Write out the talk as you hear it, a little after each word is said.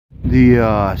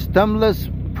The stemless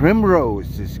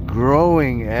primrose is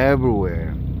growing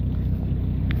everywhere.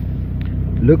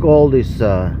 Look all these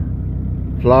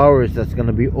flowers that's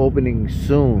gonna be opening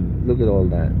soon. Look at all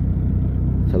that.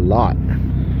 It's a lot.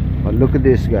 But look at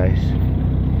this, guys.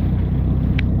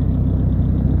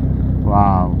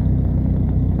 Wow.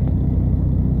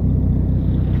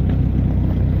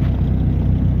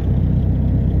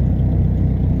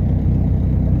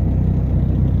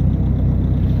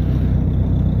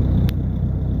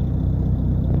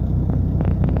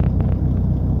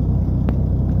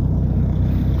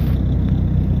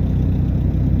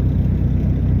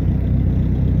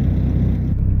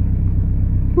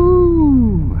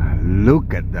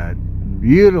 Look at that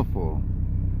beautiful,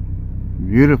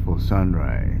 beautiful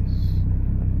sunrise.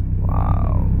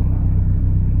 Wow.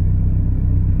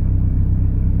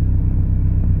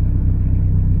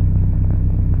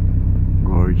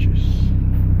 Gorgeous.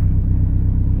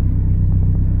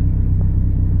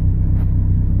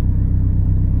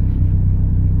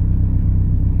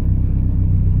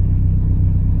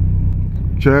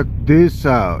 Check this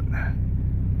out.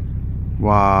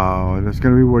 Wow, that's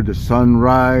gonna be where the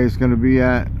sunrise is gonna be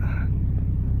at.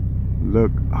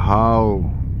 Look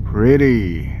how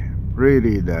pretty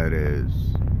that is.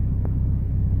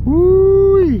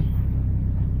 Woo!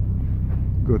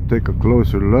 Go take a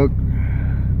closer look.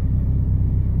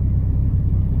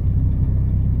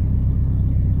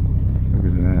 Look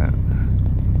at that.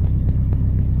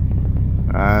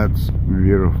 That's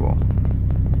beautiful.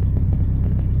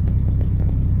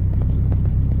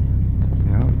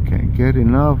 Can't get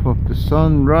enough of the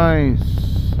sunrise,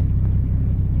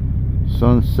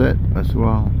 sunset as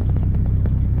well.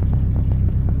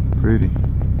 Pretty.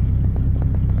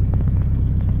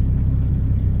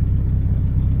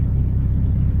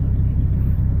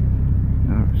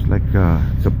 It's like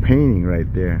it's a painting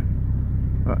right there.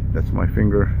 That's my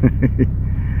finger.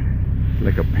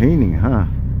 Like a painting, huh?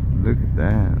 Look at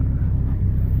that.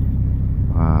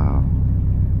 Wow.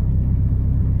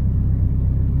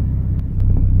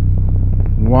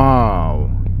 Wow.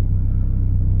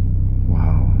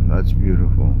 Wow, that's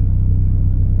beautiful.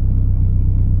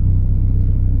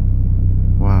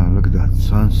 Wow, look at that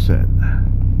sunset. I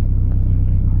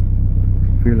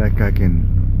feel like I can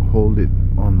hold it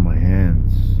on my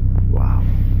hands. Wow.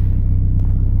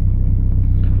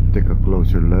 Take a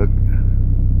closer look.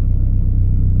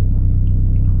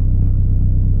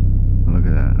 Look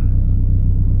at that.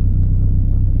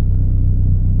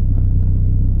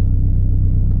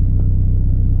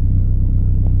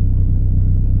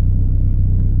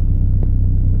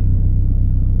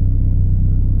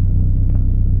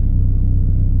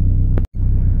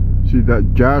 See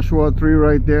that Joshua tree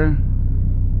right there?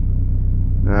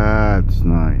 That's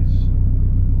nice.